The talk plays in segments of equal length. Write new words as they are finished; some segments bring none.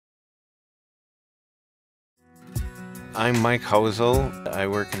I'm Mike Hozel. I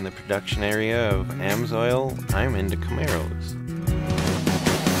work in the production area of AMSOIL. I'm into Camaros.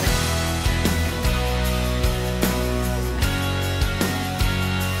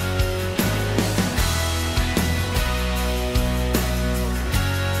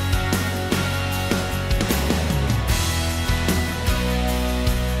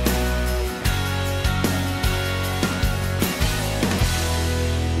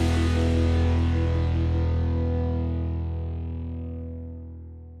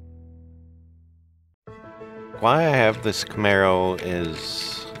 Why I have this Camaro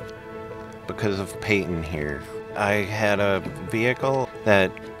is because of Peyton here. I had a vehicle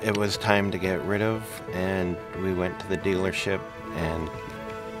that it was time to get rid of, and we went to the dealership and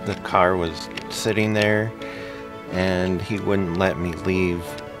the car was sitting there and he wouldn't let me leave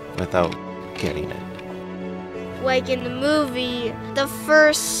without getting it. Like in the movie, the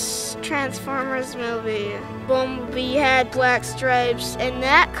first Transformers movie, Bumblebee had black stripes and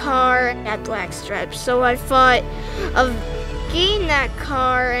that car had black stripes. So I thought of getting that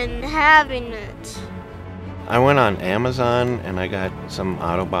car and having it. I went on Amazon and I got some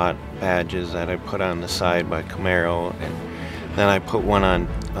Autobot badges that I put on the side by Camaro, and then I put one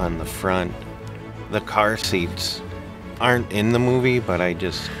on the front. The car seats aren't in the movie, but I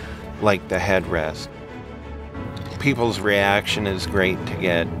just like the headrest. People's reaction is great to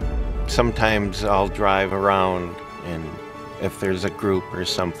get. Sometimes I'll drive around and if there's a group or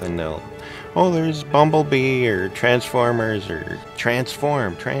something, oh, there's Bumblebee or Transformers or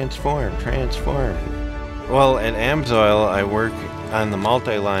transform. Well, at AMSOIL, I work on the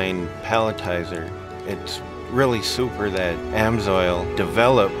multi-line palletizer. It's really super that AMSOIL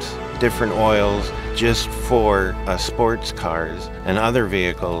develops different oils just for sports cars and other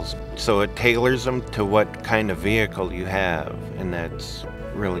vehicles. So it tailors them to what kind of vehicle you have, and that's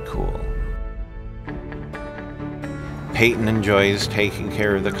really cool. Peyton enjoys taking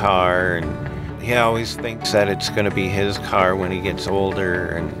care of the car, and he always thinks that it's going to be his car when he gets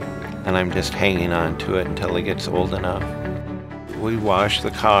older, and I'm just hanging on to it until he gets old enough. We wash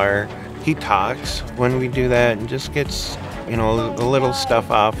the car. He talks when we do that and just gets, the little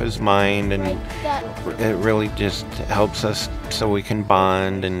stuff off his mind, and it really just helps us so we can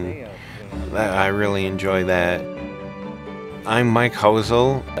bond, and I really enjoy that. I'm Mike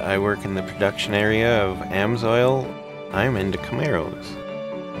Hozel. I work in the production area of AMSOIL. I'm into Camaros.